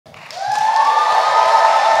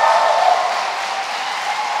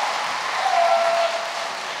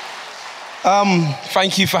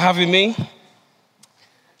Thank you for having me.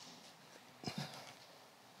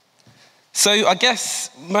 So I guess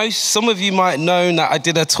some of you might know that I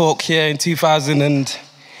did a talk here in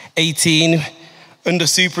 2018 under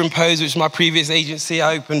Superimpose, which is my previous agency.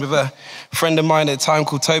 I opened with a friend of mine at the time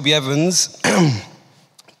called Toby Evans.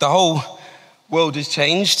 The whole world has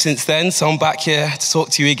changed since then, so I'm back here to talk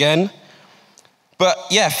to you again. But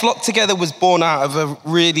yeah, Flock Together was born out of a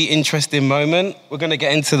really interesting moment. We're going to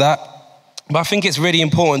get into that. But I think it's really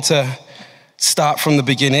important to start from the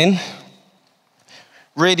beginning.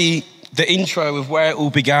 Really, the intro of where it all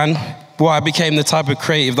began, why I became the type of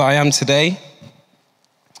creative that I am today.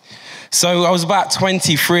 So I was about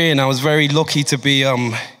 23 and I was very lucky to be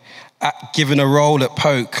given a role at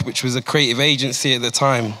Poke, which was a creative agency at the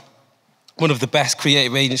time. One of the best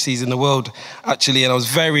creative agencies in the world, actually. And I was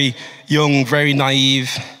very young, very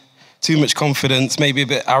naive, too much confidence, maybe a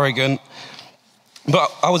bit arrogant.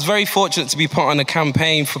 But I was very fortunate to be part on a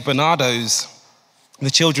campaign for Bernardo's,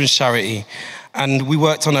 the children's charity. And we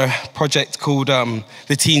worked on a project called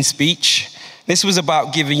the Teen Speech. This was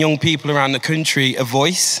about giving young people around the country a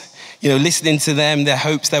voice, listening to them, their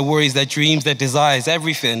hopes, their worries, their dreams, their desires,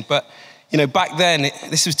 everything. But, back then,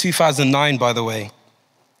 this was 2009, by the way,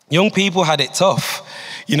 young people had it tough.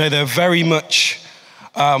 They were very much,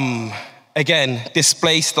 again,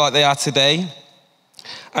 displaced like they are today.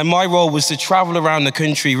 And my role was to travel around the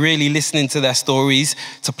country, really listening to their stories,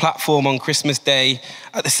 to platform on Christmas Day.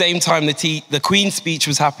 At the same time, the Queen's speech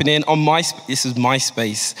was happening on this is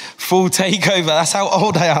MySpace, full takeover. That's how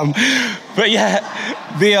old I am. But yeah,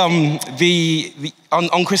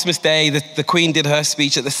 on Christmas Day, the Queen did her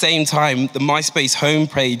speech. At the same time, the MySpace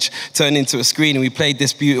homepage turned into a screen, and we played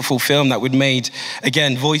this beautiful film that we'd made,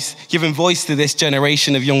 again, giving voice to this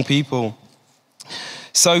generation of young people.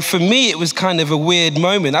 So for me, it was kind of a weird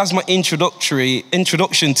moment. That was my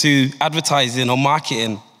introduction to advertising or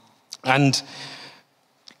marketing. And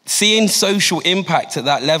seeing social impact at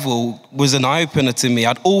that level was an eye-opener to me.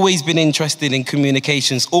 I'd always been interested in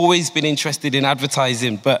communications, always been interested in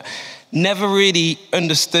advertising, but never really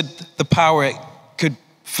understood the power it could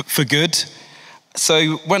for good.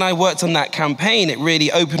 So when I worked on that campaign, it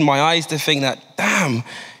really opened my eyes to think that, damn,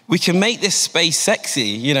 we can make this space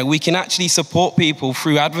sexy. We can actually support people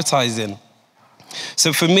through advertising.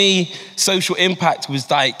 So for me, social impact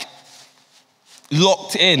was like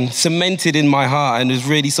locked in, cemented in my heart, and it was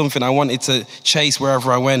really something I wanted to chase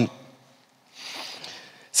wherever I went.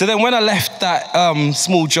 So then when I left that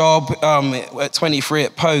small job at 23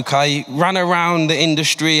 at Poke, I ran around the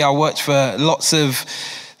industry. I worked for lots of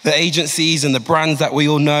the agencies and the brands that we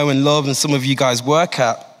all know and love, and some of you guys work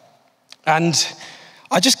at. And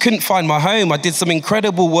I just couldn't find my home. I did some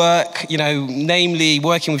incredible work, namely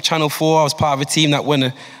working with Channel 4. I was part of a team that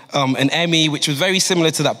won an Emmy, which was very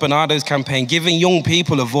similar to that Bernardo's campaign, giving young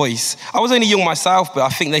people a voice. I was only young myself, but I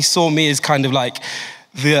think they saw me as kind of like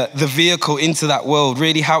the vehicle into that world,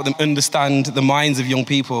 really help them understand the minds of young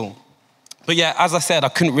people. But yeah, as I said, I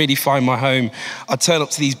couldn't really find my home. I'd turn up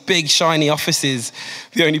to these big, shiny offices.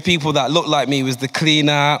 The only people that looked like me was the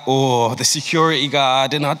cleaner or the security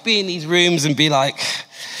guard. And I'd be in these rooms and be like,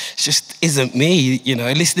 it just isn't me,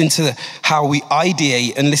 listening to how we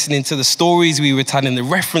ideate and listening to the stories we were telling, the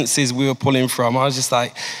references we were pulling from. I was just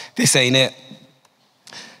like, this ain't it.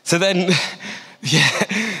 So then,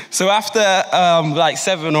 so after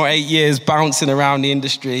 7 or 8 years bouncing around the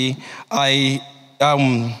industry, I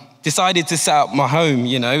decided to set up my home,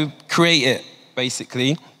 create it,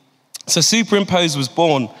 basically. So Superimpose was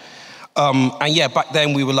born. And yeah, back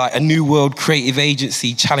then we were like a new world creative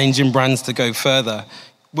agency challenging brands to go further.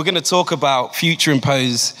 We're going to talk about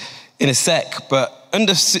Futurimpose in a sec, but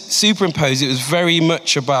under Superimpose, it was very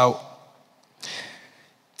much about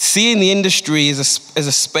seeing the industry as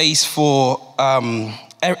a space for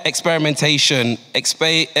experimentation, a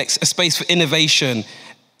space for innovation,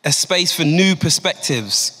 a space for new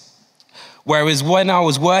perspectives. Whereas when I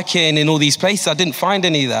was working in all these places, I didn't find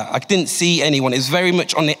any of that. I didn't see anyone. It was very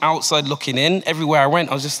much on the outside looking in. Everywhere I went,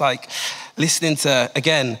 I was just like listening to,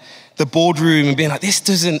 again, the boardroom and being like, this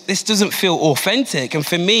doesn't feel authentic. And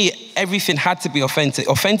for me, everything had to be authentic.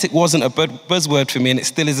 Authentic wasn't a buzzword for me, and it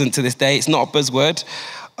still isn't to this day. It's not a buzzword.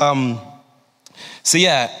 So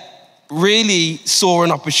yeah, really saw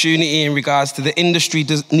an opportunity in regards to the industry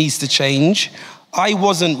needs to change. I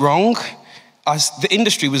wasn't wrong. The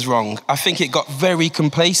industry was wrong. I think it got very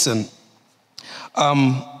complacent.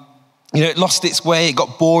 It lost its way, it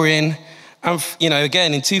got boring. And,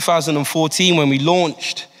 again, in 2014, when we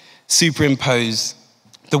launched Superimpose,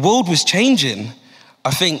 the world was changing.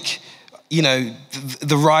 I think,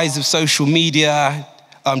 the rise of social media,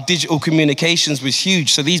 digital communications was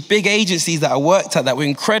huge. So these big agencies that I worked at that were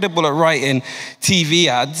incredible at writing TV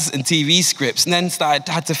ads and TV scripts, and then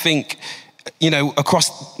had to think,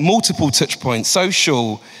 across multiple touch points,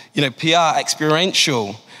 social, PR,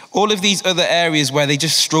 experiential, all of these other areas where they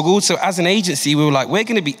just struggled. So as an agency, we were like, we're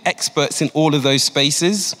going to be experts in all of those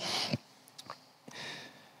spaces.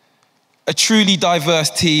 A truly diverse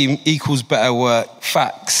team equals better work.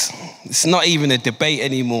 Facts. It's not even a debate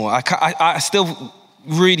anymore. I still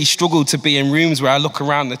really struggle to be in rooms where I look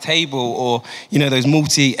around the table, or, those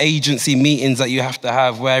multi-agency meetings that you have to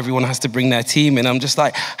have where everyone has to bring their team in. I'm just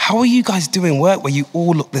like, how are you guys doing work where you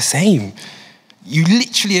all look the same? You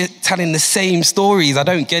literally are telling the same stories. I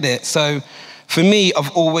don't get it. So for me, I've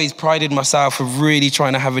always prided myself of really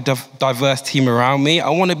trying to have a diverse team around me. I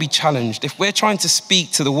want to be challenged. If we're trying to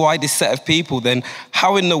speak to the widest set of people, then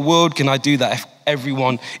how in the world can I do that if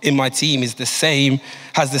everyone in my team is the same,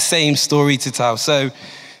 has the same story to tell? So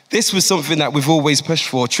this was something that we've always pushed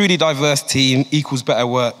for. Truly diverse team equals better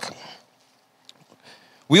work.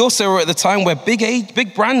 We also were at the time where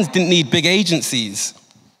big brands didn't need big agencies.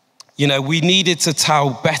 We needed to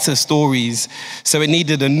tell better stories, so it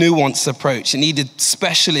needed a nuanced approach. It needed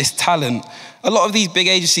specialist talent. A lot of these big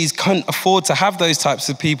agencies couldn't afford to have those types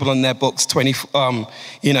of people on their books on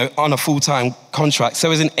a full-time contract. So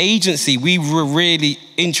as an agency, we were really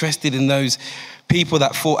interested in those people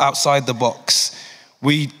that thought outside the box.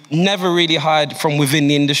 We never really hired from within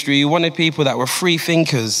the industry. We wanted people that were free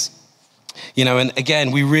thinkers. And again,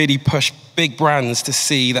 we really pushed big brands to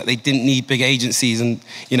see that they didn't need big agencies, and,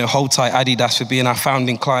 hold tight Adidas for being our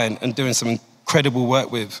founding client and doing some incredible work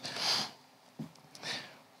with.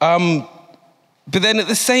 But then at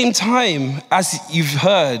the same time, as you've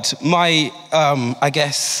heard, my,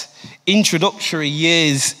 introductory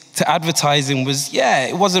years to advertising was,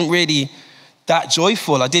 it wasn't really that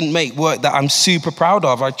joyful. I didn't make work that I'm super proud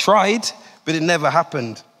of. I tried, but it never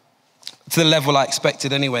happened to the level I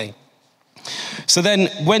expected anyway. So then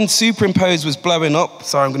when Superimpose was blowing up,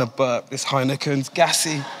 sorry, I'm going to burp, this Heineken's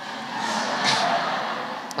gassy.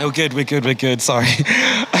 Oh, good, we're good, sorry.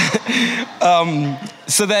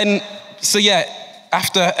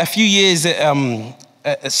 After a few years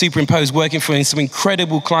at Superimpose, working for some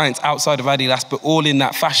incredible clients outside of Adidas, but all in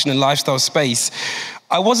that fashion and lifestyle space,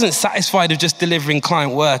 I wasn't satisfied with just delivering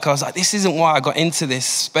client work. I was like, this isn't what I got into this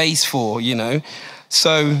space for,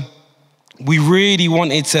 So we really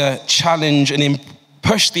wanted to challenge and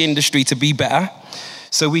push the industry to be better.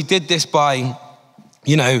 So we did this by,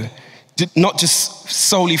 not just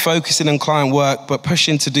solely focusing on client work, but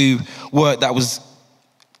pushing to do work that was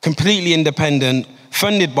completely independent,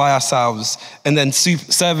 funded by ourselves, and then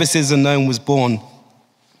Services Unknown was born.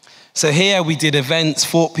 So here we did events,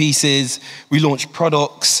 thought pieces, we launched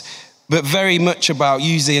products, but very much about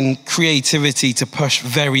using creativity to push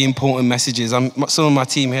very important messages. Some of my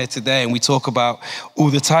team here today, and we talk about all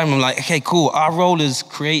the time, I'm like, okay, cool, our role as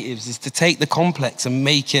creatives is to take the complex and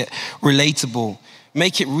make it relatable,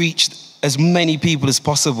 make it reach as many people as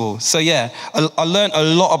possible. So I learned a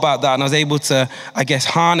lot about that, and I was able to,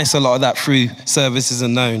 harness a lot of that through Services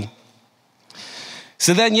Unknown.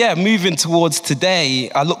 So then, moving towards today,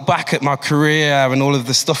 I look back at my career and all of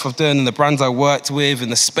the stuff I've done and the brands I worked with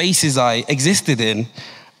and the spaces I existed in,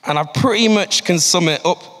 and I pretty much can sum it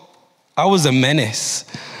up. I was a menace.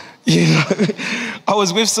 I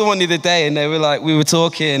was with someone the other day and they were like, we were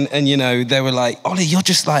talking and, they were like, Ollie, you're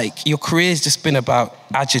just like, your career's just been about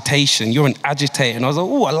agitation. You're an agitator. And I was like,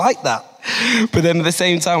 oh, I like that. But then at the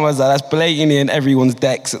same time, I was like, that's blatantly in everyone's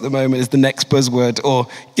decks at the moment as the next buzzword, or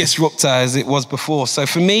disruptor as it was before. So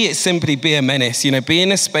for me, it's simply be a menace, be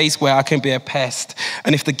in a space where I can be a pest.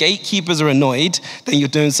 And if the gatekeepers are annoyed, then you're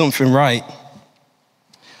doing something right.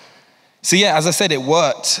 So as I said, it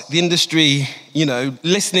worked. The industry,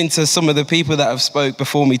 listening to some of the people that have spoke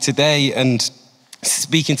before me today and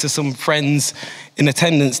speaking to some friends in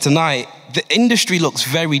attendance tonight, the industry looks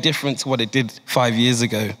very different to what it did 5 years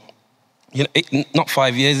ago. Not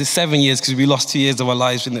 5 years, it's 7 years because we lost 2 years of our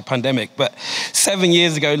lives in the pandemic. But 7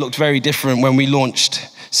 years ago, it looked very different when we launched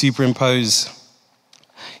Superimpose.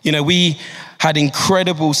 We had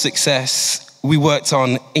incredible success. We worked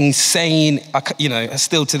on insane,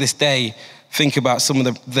 still to this day, think about some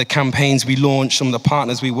of the campaigns we launched, some of the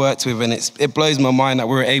partners we worked with, and it blows my mind that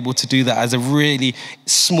we were able to do that as a really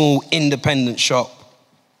small, independent shop.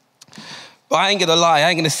 But I ain't gonna lie, I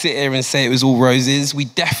ain't gonna sit here and say it was all roses. We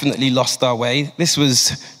definitely lost our way. This was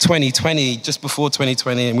 2020, just before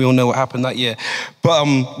 2020, and we all know what happened that year. But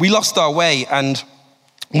we lost our way, and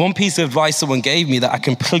one piece of advice someone gave me that I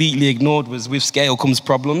completely ignored was, with scale comes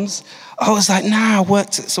problems. I was like, nah, I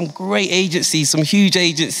worked at some great agencies, some huge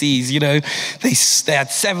agencies, you know. They had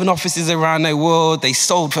 7 offices around the world. They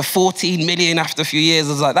sold for 14 million after a few years.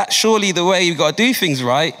 I was like, that's surely the way you've got to do things,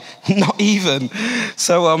 right? Not even.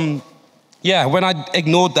 So, yeah, when I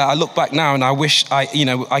ignored that, I look back now and I wish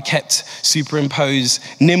I kept superimpose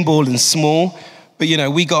nimble and small. But, you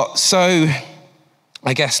know, we got so,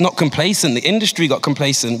 I guess, not complacent. The industry got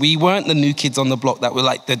complacent. We weren't the new kids on the block that were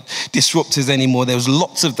like the disruptors anymore. There was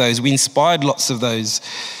lots of those. We inspired lots of those.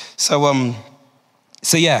 So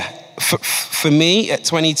yeah, for me,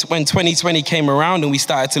 when 2020 came around and we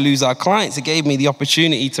started to lose our clients, it gave me the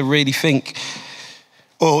opportunity to really think,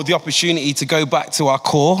 or the opportunity to go back to our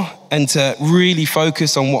core and to really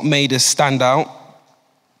focus on what made us stand out.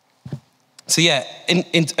 So yeah, in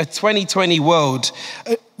a 2020 world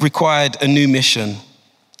required a new mission.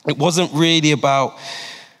 It wasn't really about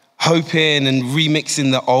hoping and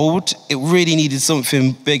remixing the old. It really needed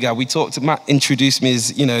something bigger. Matt introduced me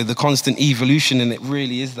as, you know, the constant evolution, and it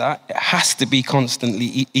really is that. It has to be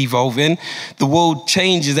constantly evolving. The world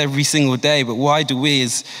changes every single day, but why do we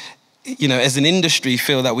as an industry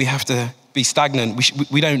feel that we have to be stagnant?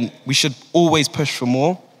 We should always push for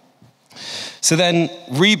more. So then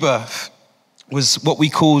Rebirth was what we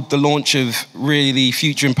called the launch of really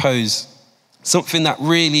Future Impose. Something that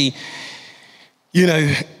really,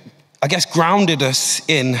 I guess grounded us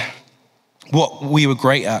in what we were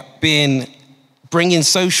great at, bringing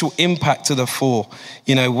social impact to the fore.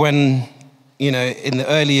 When in the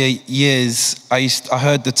earlier years, I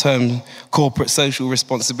heard the term corporate social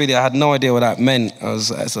responsibility. I had no idea what that meant.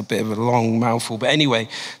 It's a bit of a long mouthful. But anyway,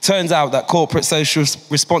 turns out that corporate social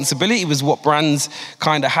responsibility was what brands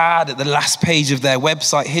kind of had at the last page of their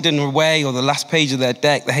website, hidden away, or the last page of their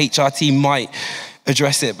deck. The HR team might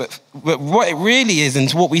address it. But what it really is, and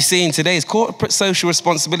what we're seeing today, is corporate social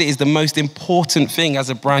responsibility is the most important thing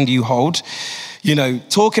as a brand you hold.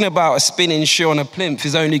 Talking about a spinning shoe on a plinth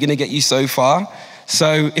is only going to get you so far.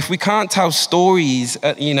 So if we can't tell stories,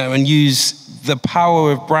 and use the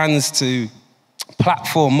power of brands to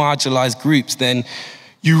platform marginalized groups, then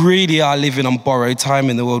you really are living on borrowed time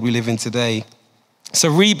in the world we live in today. So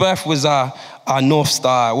Rebirth was our North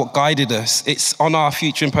Star, what guided us. It's on our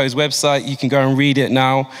Future Impose website. You can go and read it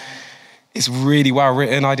now. It's really well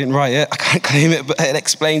written. I didn't write it. I can't claim it, but it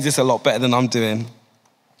explains this a lot better than I'm doing.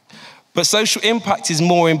 But social impact is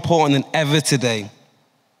more important than ever today.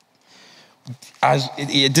 As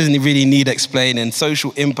it doesn't really need explaining.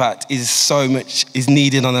 Social impact is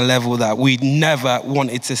needed on a level that we never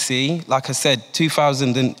wanted to see. Like I said,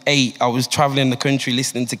 2008, I was traveling the country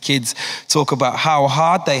listening to kids talk about how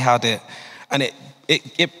hard they had it. And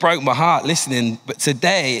it broke my heart listening. But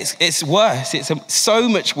today, it's worse. It's so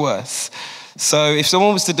much worse. So if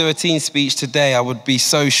someone was to do a teen speech today, I would be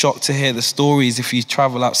so shocked to hear the stories if you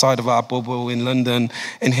travel outside of our bubble in London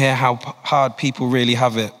and hear how hard people really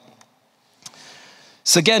have it.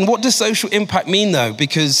 So again, what does social impact mean though?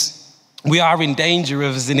 Because we are in danger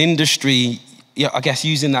of, as an industry, I guess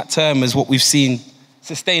using that term as what we've seen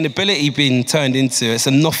sustainability being turned into. It's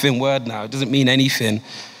a nothing word now. It doesn't mean anything.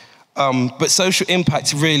 But social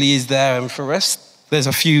impact really is there. And for us, there's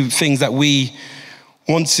a few things that we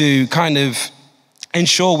want to kind of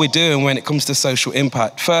ensure we're doing when it comes to social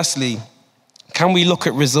impact. Firstly, can we look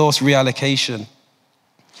at resource reallocation?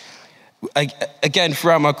 Again,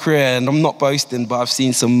 throughout my career, and I'm not boasting, but I've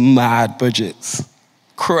seen some mad budgets.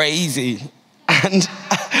 Crazy. And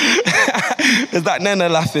is that Nana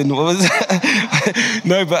laughing? What was it?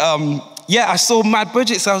 No, but I saw mad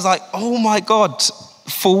budgets. I was like, oh my God,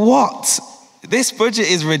 for what? This budget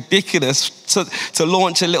is ridiculous to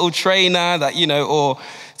launch a little trainer that, or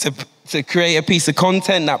to create a piece of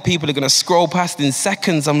content that people are going to scroll past in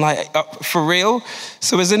seconds. I'm like, for real?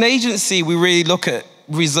 So as an agency, we really look at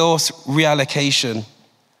resource reallocation.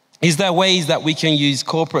 Is there ways that we can use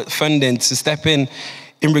corporate funding to step in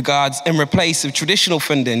replace of traditional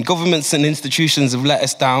funding? Governments and institutions have let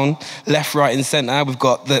us down, left, right, and centre. We've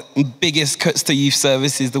got the biggest cuts to youth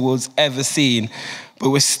services the world's ever seen, but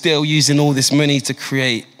we're still using all this money to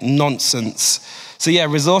create nonsense. So yeah,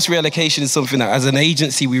 resource reallocation is something that as an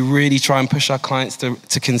agency, we really try and push our clients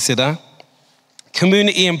to consider.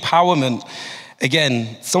 Community empowerment,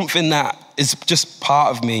 again, something that is just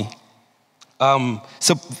part of me.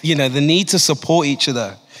 The need to support each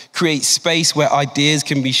other, create space where ideas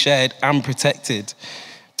can be shared and protected,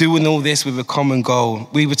 doing all this with a common goal.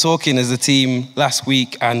 We were talking as a team last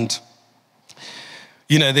week, and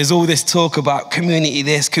there's all this talk about community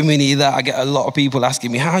this, community that. I get a lot of people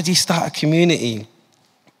asking me, how do you start a community?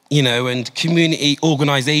 And community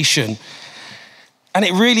organization. And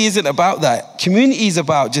it really isn't about that. Community is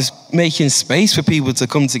about just making space for people to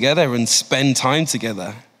come together and spend time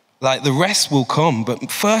together. Like, the rest will come,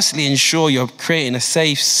 but firstly, ensure you're creating a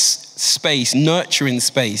safe space, nurturing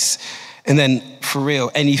space, and then, for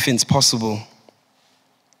real, anything's possible.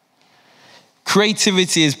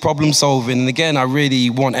 Creativity is problem solving, and again, I really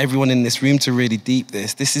want everyone in this room to really deep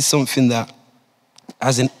this. This is something that,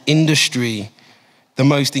 as an industry, the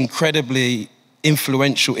most incredibly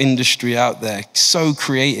influential industry out there, so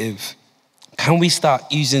creative. Can we start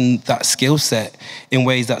using that skill set in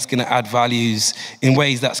ways that's going to add values, in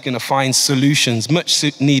ways that's going to find solutions, much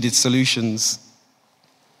needed solutions?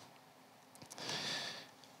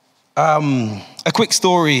 A quick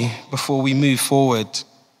story before we move forward.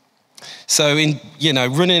 So,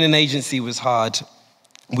 running an agency was hard.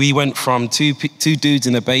 We went from two dudes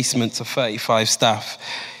in a basement to 35 staff,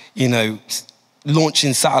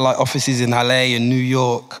 launching satellite offices in LA and New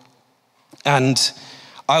York. And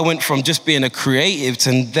I went from just being a creative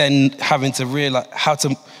to then having to realize how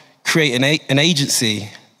to create an agency,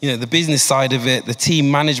 the business side of it, the team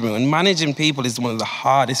management. And managing people is one of the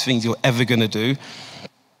hardest things you're ever going to do.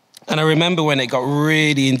 And I remember when it got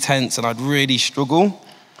really intense and I'd really struggle.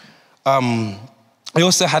 I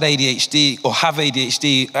also had ADHD, or have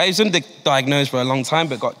ADHD. I was underdiagnosed for a long time,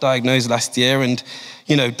 but got diagnosed last year. And,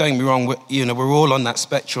 don't get me wrong, we're all on that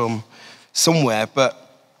spectrum somewhere. But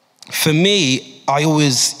for me, I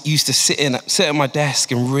always used to sit at my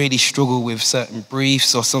desk and really struggle with certain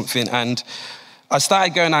briefs or something. And I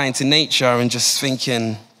started going out into nature and just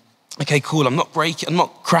thinking, okay, cool, I'm not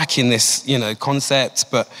cracking this, concept,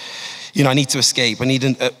 but, I need to escape. I need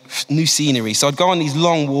a new scenery. So I'd go on these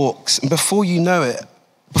long walks, and before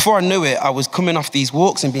I knew it, I was coming off these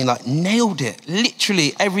walks and being like, nailed it.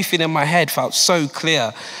 Literally everything in my head felt so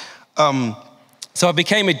clear. So I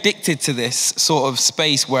became addicted to this sort of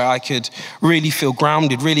space where I could really feel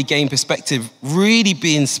grounded, really gain perspective, really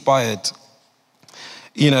be inspired.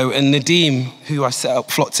 And Nadeem, who I set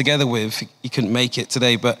up Flock together with, he couldn't make it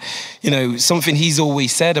today, but, something he's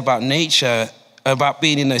always said about nature, about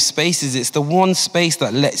being in those spaces, it's the one space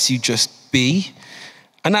that lets you just be.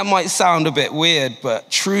 And that might sound a bit weird, but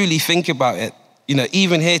truly think about it.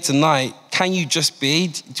 Even here tonight, can you just be?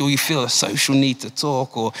 Do you feel a social need to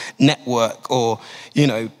talk or network or,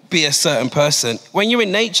 be a certain person? When you're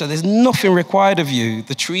in nature, there's nothing required of you.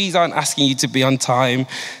 The trees aren't asking you to be on time.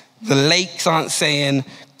 The lakes aren't saying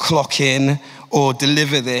clock in or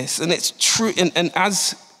deliver this. And it's true. And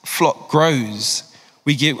as Flock grows,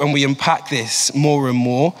 we unpack this more and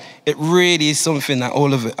more. It really is something that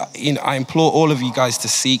I implore all of you guys to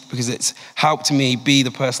seek, because it's helped me be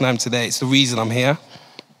the person I am today. It's the reason I'm here.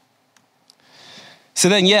 So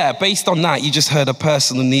then, based on that, you just heard a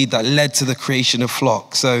personal need that led to the creation of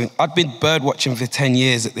Flock. So I'd been bird watching for 10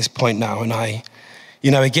 years at this point now, and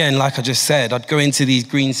again, like I just said, I'd go into these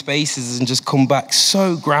green spaces and just come back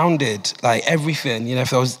so grounded, like everything.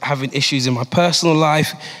 If I was having issues in my personal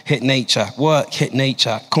life, hit nature, work, hit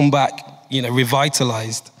nature, come back,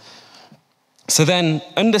 revitalized. So then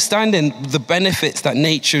understanding the benefits that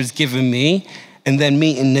nature has given me, and then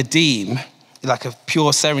meeting Nadeem, like a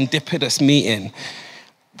pure serendipitous meeting,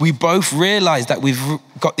 we both realized that we've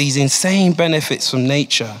got these insane benefits from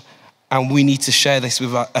nature, and we need to share this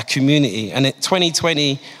with a community. And in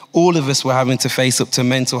 2020, all of us were having to face up to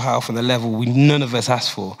mental health on a level none of us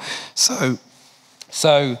asked for. So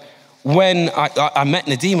when I met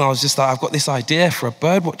Nadeem, I was just like, I've got this idea for a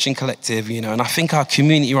birdwatching collective, and I think our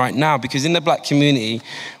community right now, because in the Black community,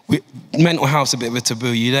 mental health's a bit of a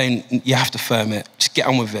taboo. You have to firm it. Just get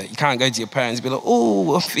on with it. You can't go to your parents and be like,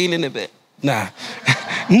 oh, I'm feeling a bit. Nah,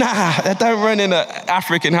 I don't run in an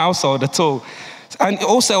African household at all. And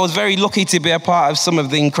also, I was very lucky to be a part of some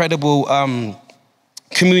of the incredible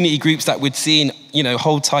community groups that we'd seen,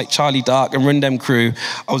 Hold Tight, Charlie Dark, and Run Dem Crew.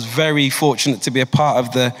 I was very fortunate to be a part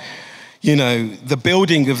of the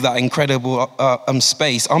building of that incredible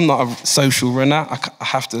space. I'm not a social runner. I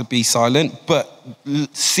have to be silent. But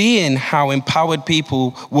seeing how empowered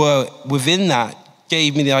people were within that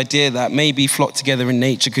gave me the idea that maybe Flock Together in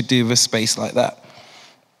Nature could do with a space like that.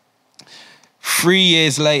 3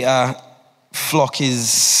 years later, Flock is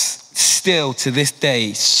still, to this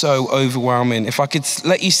day, so overwhelming. If I could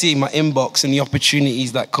let you see my inbox and the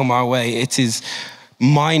opportunities that come our way, it is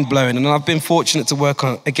mind-blowing. And I've been fortunate to work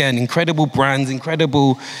on, again, incredible brands,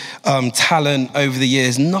 incredible talent over the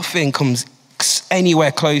years. Nothing comes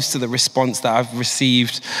anywhere close to the response that I've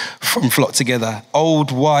received from Flock Together.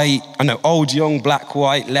 Old, young, black,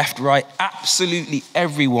 white, left, right, absolutely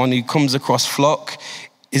everyone who comes across Flock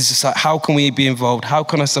is just like, how can we be involved? How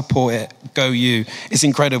can I support it? Go you. It's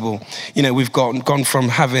incredible. We've gone from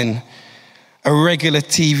having a regular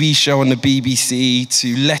TV show on the BBC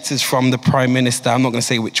to letters from the Prime Minister. I'm not going to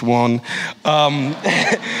say which one.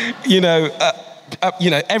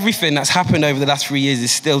 Everything that's happened over the last 3 years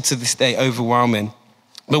is still to this day overwhelming.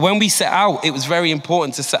 But when we set out, it was very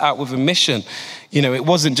important to set out with a mission. It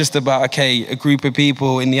wasn't just about, a group of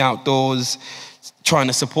people in the outdoors trying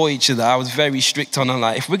to support each other. I was very strict on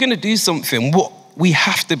it. If we're going to do something, we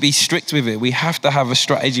have to be strict with it. We have to have a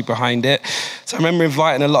strategy behind it. So I remember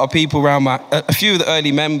inviting a lot of people around a few of the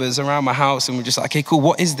early members around my house, and we're just like, okay, cool,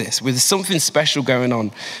 what is this? There's something special going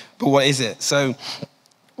on, but what is it? So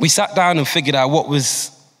we sat down and figured out what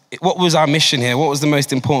was our mission here? What was the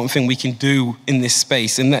most important thing we can do in this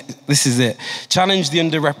space? And this is it. Challenge the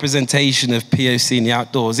underrepresentation of POC in the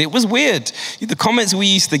outdoors. It was weird. The comments we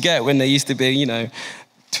used to get when there used to be,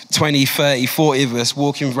 20, 30, 40 of us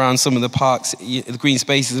walking around some of the parks, the green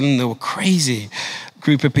spaces, and they were crazy.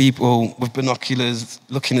 Group of people with binoculars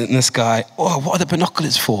looking at the sky. Oh, what are the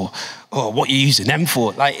binoculars for? Oh, what are you using them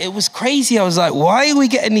for? It was crazy. I was like, why are we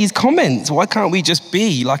getting these comments? Why can't we just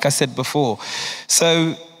be, like I said before?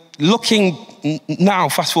 So looking now,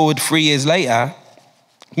 fast forward 3 years later,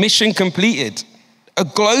 mission completed.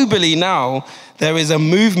 Globally now, there is a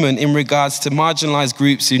movement in regards to marginalized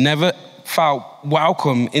groups who never felt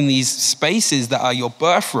welcome in these spaces that are your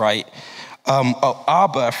birthright, our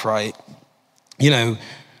birthright. They're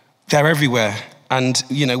everywhere. And,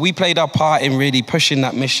 we played our part in really pushing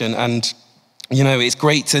that mission. And, it's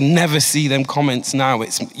great to never see them comments now.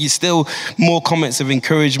 You're still more comments of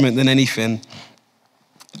encouragement than anything.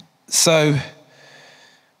 So,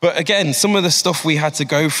 but again, some of the stuff we had to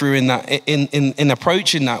go through in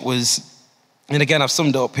approaching that was, and again, I've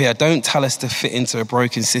summed it up here, don't tell us to fit into a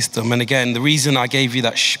broken system. And again, the reason I gave you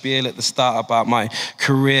that spiel at the start about my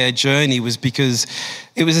career journey was because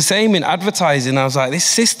it was the same in advertising. I was like, this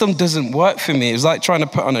system doesn't work for me. It was like trying to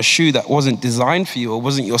put on a shoe that wasn't designed for you or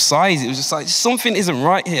wasn't your size. It was just like, something isn't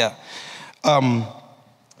right here.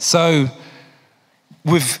 So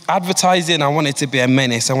with advertising, I wanted to be a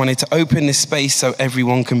menace. I wanted to open this space so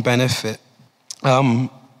everyone can benefit.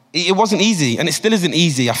 It wasn't easy, and it still isn't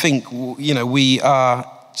easy. I think, we are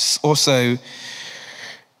also,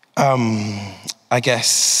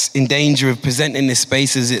 in danger of presenting this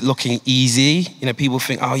space as it looking easy. People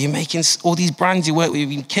think, oh, you're making all these brands you work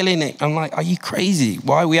with, you're killing it. I'm like, are you crazy?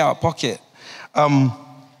 Why are we out of pocket?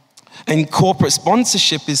 And corporate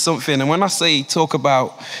sponsorship is something, and when I talk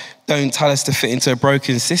about don't tell us to fit into a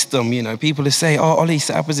broken system, people will say, oh, Ollie,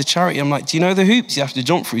 set up as a charity. I'm like, do you know the hoops you have to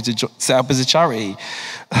jump through to set up as a charity?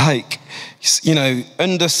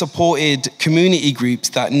 Under-supported community groups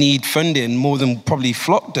that need funding more than probably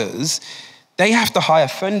Flock does, they have to hire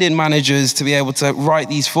funding managers to be able to write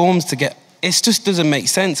these forms to get, it just doesn't make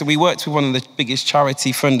sense. And we worked with one of the biggest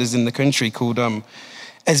charity funders in the country called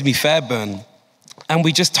Esme Fairburn. And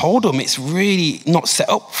we just told them it's really not set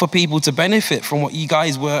up for people to benefit from what you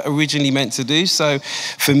guys were originally meant to do. So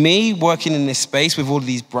for me, working in this space with all of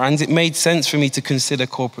these brands, it made sense for me to consider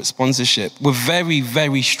corporate sponsorship. We're very,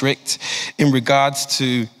 very strict in regards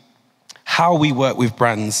to how we work with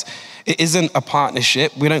brands. It isn't a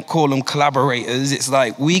partnership. We don't call them collaborators. It's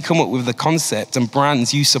like we come up with the concept and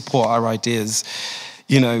brands, you support our ideas.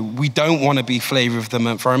 We don't want to be flavor of the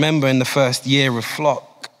month. I remember in the first year of Flock,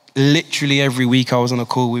 literally every week I was on a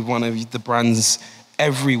call with one of the brands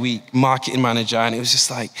every week, marketing manager, and it was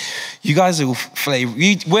just like, you guys are all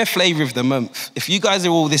we're flavor of the month. If you guys are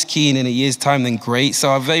all this keen in a year's time, then great. So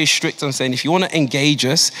I'm very strict on saying, if you want to engage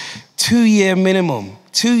us, 2 year minimum.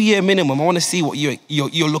 2 year minimum. I want to see what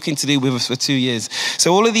you're looking to do with us for 2 years.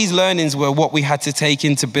 So all of these learnings were what we had to take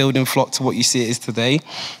into building Flock to what you see it is today.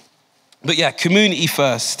 But yeah, community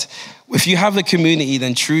first. If you have a community,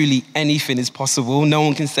 then truly anything is possible. No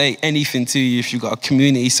one can say anything to you if you've got a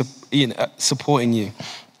community supporting you.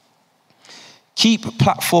 Keep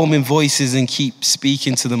platforming voices and keep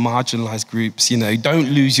speaking to the marginalized groups. Don't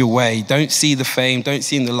lose your way. Don't see the fame. Don't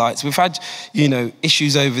see in the lights. We've had,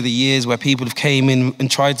 issues over the years where people have came in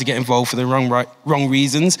and tried to get involved for the wrong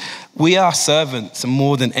reasons. We are servants, and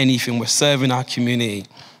more than anything, we're serving our community.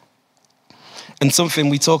 And something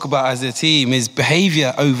we talk about as a team is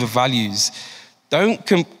behavior over values. Don't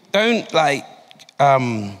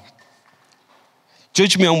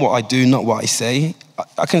judge me on what I do, not what I say.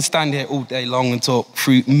 I can stand here all day long and talk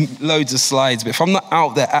through loads of slides, but if I'm not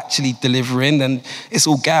out there actually delivering, then it's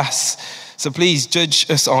all gas. So please judge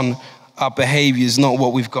us on our behaviors, not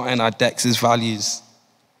what we've got in our decks as values.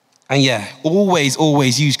 And yeah,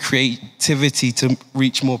 always use creativity to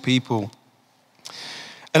reach more people.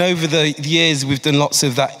 And over the years, we've done lots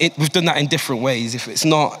of that. We've done that in different ways. If it's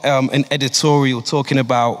not an editorial talking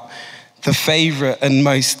about the favorite and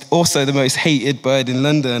also the most hated bird in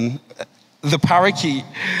London, the parakeet.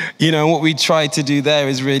 You know, what we tried to do there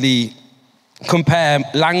is really compare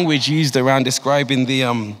language used around describing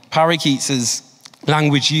the parakeets as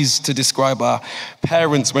language used to describe our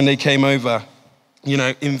parents when they came over. You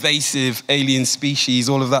know, invasive alien species,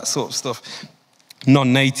 all of that sort of stuff.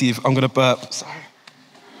 Non-native, I'm gonna burp, sorry.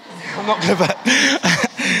 I'm not gonna burp.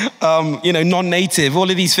 You know, non-native, all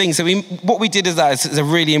of these things. So what we did is it's a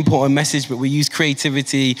really important message, but we used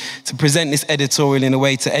creativity to present this editorial in a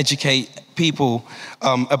way to educate people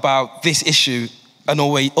about this issue, and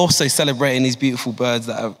also celebrating these beautiful birds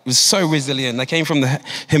that was so resilient. They came from the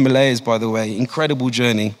Himalayas, by the way, incredible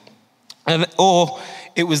journey. Or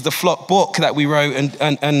it was the flock book that we wrote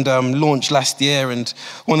and launched last year. And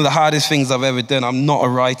one of the hardest things I've ever done, I'm not a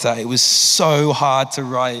writer. It was so hard to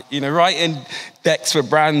write. You know, writing decks for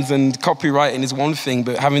brands and copywriting is one thing,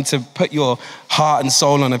 but having to put your heart and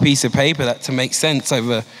soul on a piece of paper to make sense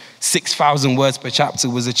over 6,000 words per chapter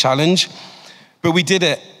was a challenge. But we did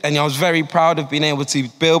it, and I was very proud of being able to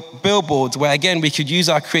build billboards where, again, we could use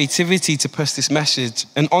our creativity to push this message.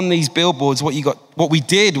 And on these billboards, what we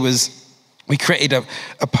did was we created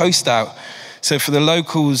a post out. So for the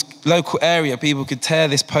local area, people could tear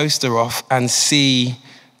this poster off and see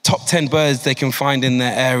top 10 birds they can find in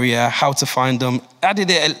their area, how to find them. Added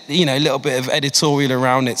a little bit of editorial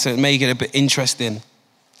around it, so it made it a bit interesting.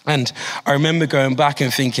 And I remember going back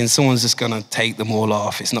and thinking, someone's just gonna take them all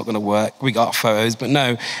off. It's not gonna work. We got photos, but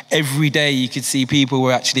no, every day you could see people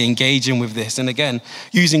were actually engaging with this. And again,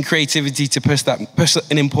 using creativity to push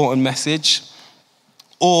an important message.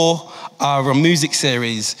 Or our music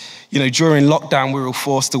series. You know, during lockdown, we were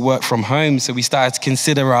forced to work from home, so we started to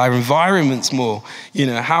consider our environments more. You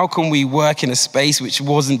know, how can we work in a space which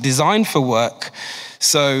wasn't designed for work?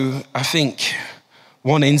 So I think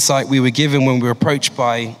one insight we were given when we were approached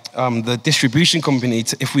by the distribution company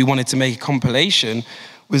if we wanted to make a compilation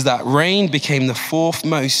was that rain became the 4th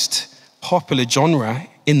most popular genre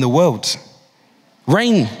in the world.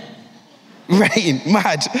 Rain,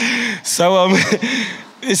 mad.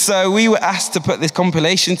 So we were asked to put this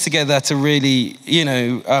compilation together to really,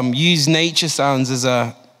 use nature sounds as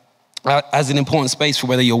an important space for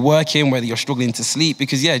whether you're working, whether you're struggling to sleep.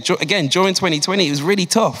 Because again, during 2020, it was really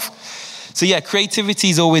tough. So creativity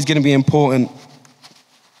is always going to be important.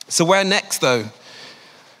 So where next, though?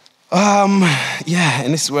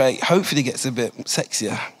 And this way, hopefully gets a bit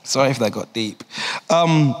sexier. Sorry if that got deep.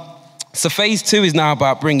 So phase 2 is now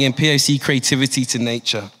about bringing POC creativity to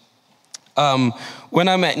nature. When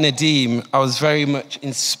I met Nadeem, I was very much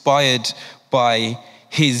inspired by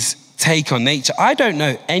his take on nature. I don't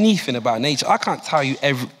know anything about nature. I can't tell you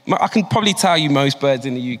I can probably tell you most birds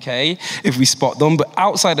in the UK if we spot them, but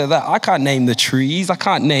outside of that, I can't name the trees. I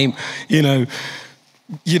can't name, I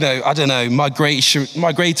don't know,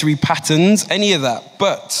 migratory patterns, any of that.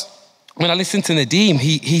 But when I listen to Nadeem,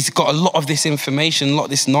 he's got a lot of this information, a lot of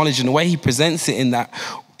this knowledge, and the way he presents it in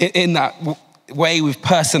that way with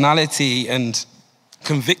personality and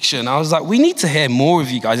conviction. I was like, we need to hear more of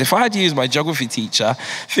you guys. If I had used my geography teacher,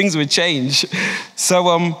 things would change. So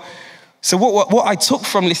what I took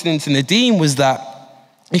from listening to Nadeem was that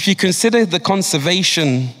if you consider the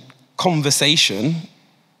conservation conversation,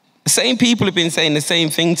 the same people have been saying the same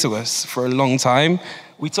thing to us for a long time.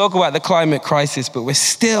 We talk about the climate crisis, but we're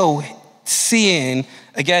still seeing,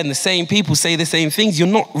 again, the same people say the same things. You're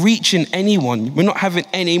not reaching anyone. We're not having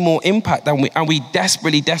any more impact, and we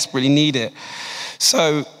desperately, desperately need it.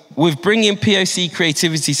 So with bringing POC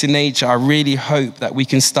creativity to nature, I really hope that we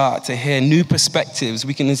can start to hear new perspectives.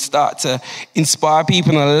 We can start to inspire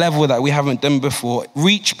people on a level that we haven't done before,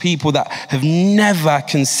 reach people that have never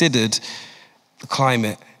considered the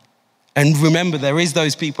climate. And remember, there is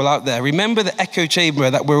those people out there. Remember the echo chamber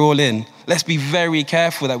that we're all in. Let's be very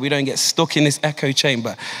careful that we don't get stuck in this echo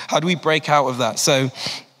chamber. How do we break out of that? So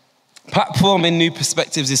platforming new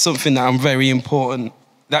perspectives is something that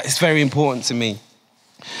is very important to me.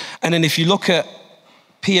 And then if you look at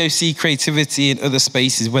POC creativity in other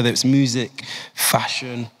spaces, whether it's music,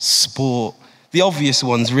 fashion, sport, the obvious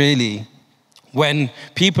ones really, when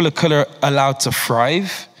people of color are allowed to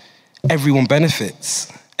thrive, everyone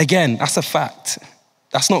benefits. Again, that's a fact.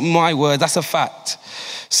 That's not my word, that's a fact.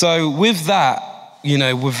 So with that,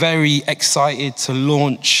 we're very excited to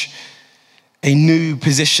launch a new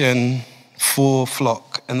position for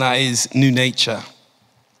Flock, and that is New Nature.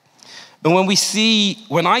 And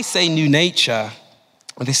when I say new nature,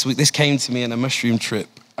 this came to me in a mushroom trip,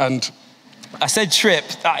 and I said trip,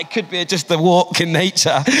 that it could be just a walk in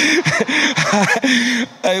nature.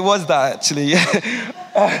 It was that, actually.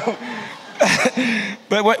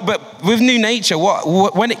 But with New Nature,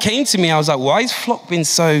 when it came to me, I was like, why has Flock been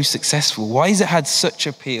so successful? Why has it had such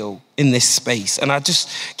appeal in this space? And I just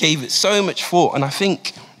gave it so much thought. And I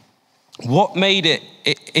think what made it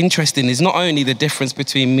interesting is not only the difference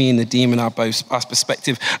between me and the demon, our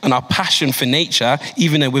perspective and our passion for nature,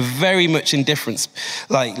 even though we're very much in different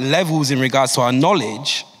levels in regards to our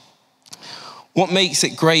knowledge. What makes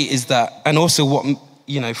it great is that, and also what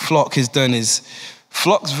Flock has done is,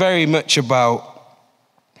 Flock's very much about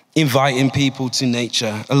inviting people to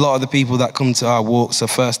nature. A lot of the people that come to our walks are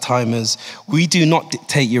first timers. We do not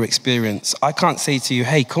dictate your experience. I can't say to you,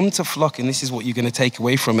 hey, come to Flock and this is what you're going to take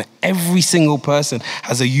away from it. Every single person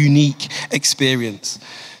has a unique experience.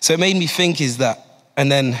 So it made me think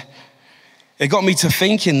and then it got me to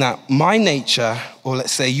thinking that my nature, or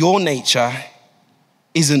let's say your nature,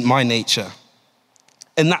 isn't my nature.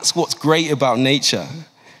 And that's what's great about nature.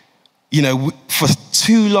 For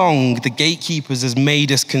too long, the gatekeepers has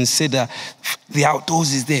made us consider the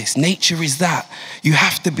outdoors is this, nature is that. You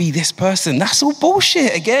have to be this person. That's all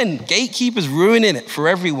bullshit. Again, gatekeepers ruining it for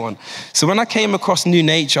everyone. So when I came across New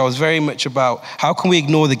Nature, I was very much about how can we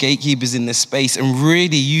ignore the gatekeepers in this space and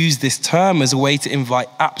really use this term as a way to invite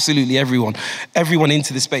absolutely everyone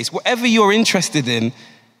into the space. Whatever you're interested in,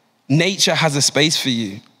 nature has a space for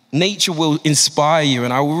you. Nature will inspire you,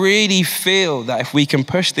 and I really feel that if we can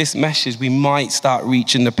push this message, we might start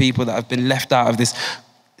reaching the people that have been left out of this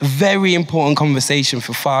very important conversation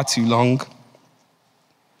for far too long.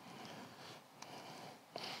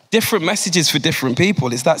 Different messages for different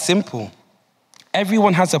people, it's that simple.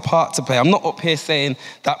 Everyone has a part to play. I'm not up here saying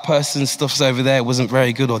that person's stuff's over there wasn't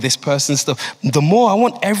very good or this person's stuff. The more, I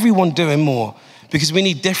want everyone doing more because we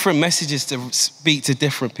need different messages to speak to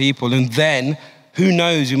different people, and then who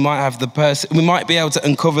knows, we might be able to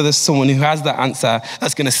uncover someone who has that answer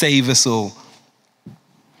that's going to save us all.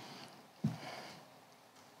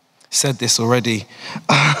 Said this already.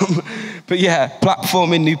 But yeah,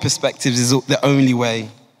 platforming new perspectives is the only way.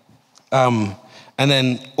 And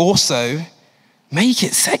then also, make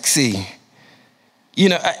it sexy.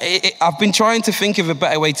 I've been trying to think of a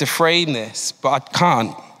better way to frame this, but I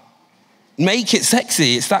can't. Make it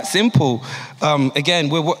sexy. It's that simple. Again,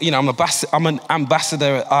 I'm an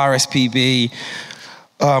ambassador at RSPB.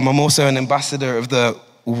 I'm also an ambassador of the,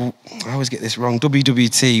 I always get this wrong,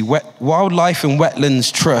 WWT, Wildlife and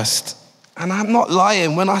Wetlands Trust. And I'm not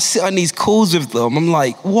lying. When I sit on these calls with them, I'm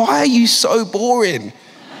like, why are you so boring?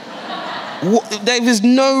 There is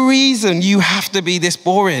no reason you have to be this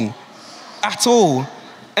boring at all.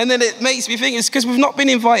 And then it makes me think it's because we've not been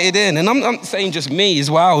invited in. And I'm not saying just me as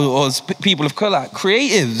well, or as people of color,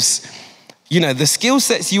 creatives, the skill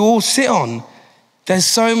sets you all sit on. There's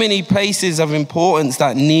so many places of importance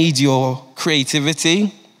that need your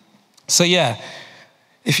creativity. So yeah,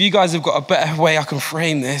 if you guys have got a better way I can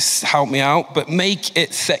frame this, help me out, but make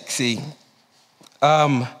it sexy.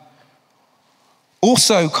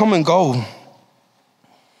 Also, common goal.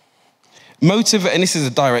 Motivate, and this is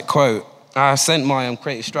a direct quote. I sent my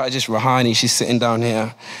creative strategist, Rahani, she's sitting down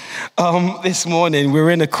here. This morning, we were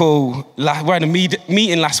in a call, we had a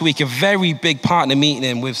meeting last week, a very big partner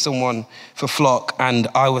meeting with someone for Flock, and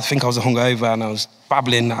I think I was hungover and I was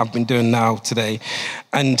babbling that I've been doing now today.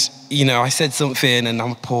 And, I said something and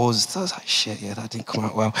I paused. I was like, shit, yeah, that didn't come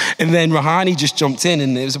out well. And then Rahani just jumped in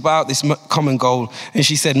and it was about this common goal. And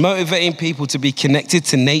she said, motivating people to be connected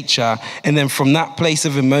to nature and then from that place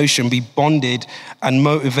of emotion, be bonded and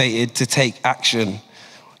motivated to take action.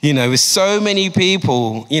 With so many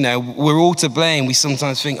people, we're all to blame. We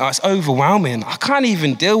sometimes think, it's overwhelming. I can't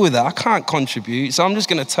even deal with that. I can't contribute. So I'm just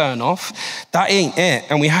going to turn off. That ain't it.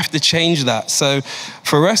 And we have to change that. So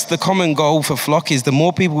for us, the common goal for Flock is the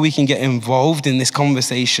more people we can get involved in this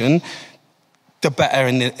conversation, the better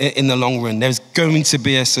in the long run. There's going to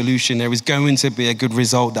be a solution. There is going to be a good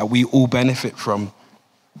result that we all benefit from.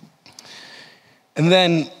 And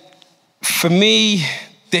then for me,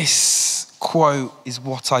 this quote is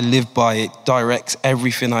what I live by. It directs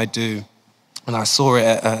everything I do. And I saw it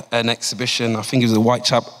at an exhibition, I think it was the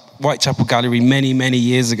Whitechapel Gallery many, many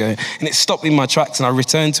years ago. And it stopped me in my tracks and I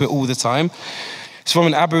return to it all the time. It's from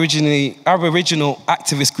an Aboriginal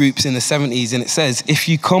activist groups in the 70s. And it says, if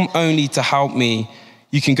you come only to help me,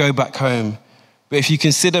 you can go back home. But if you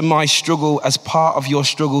consider my struggle as part of your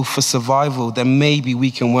struggle for survival, then maybe we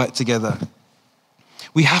can work together.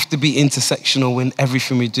 We have to be intersectional in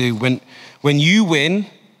everything we do. When you win,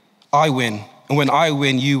 I win. And when I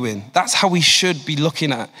win, you win. That's how we should be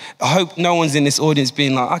looking at. I hope no one's in this audience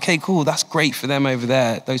being like, okay, cool, that's great for them over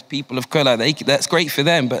there. Those people of color, that's great for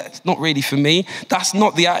them, but it's not really for me. That's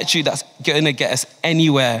not the attitude that's going to get us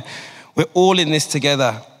anywhere. We're all in this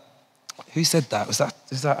together. Who said that?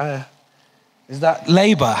 Is that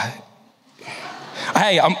Labour?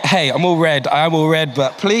 Hey, I'm all red. I am all red,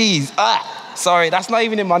 but please, sorry, that's not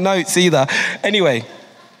even in my notes either. Anyway,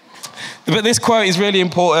 but this quote is really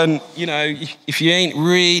important. You know, if you ain't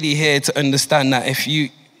really here to understand that, if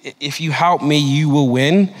you help me, you will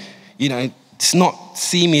win. You know, let's not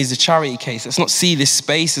see me as a charity case. Let's not see this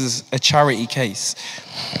space as a charity case.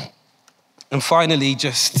 And finally,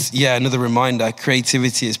 just, another reminder,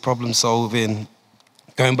 creativity is problem solving.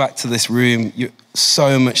 Going back to this room,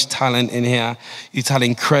 so much talent in here. You tell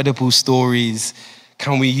incredible stories.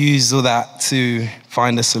 Can we use all that to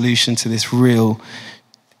find a solution to this real,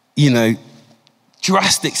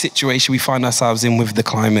 drastic situation we find ourselves in with the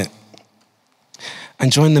climate?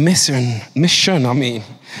 And join the mission,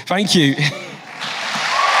 Thank you.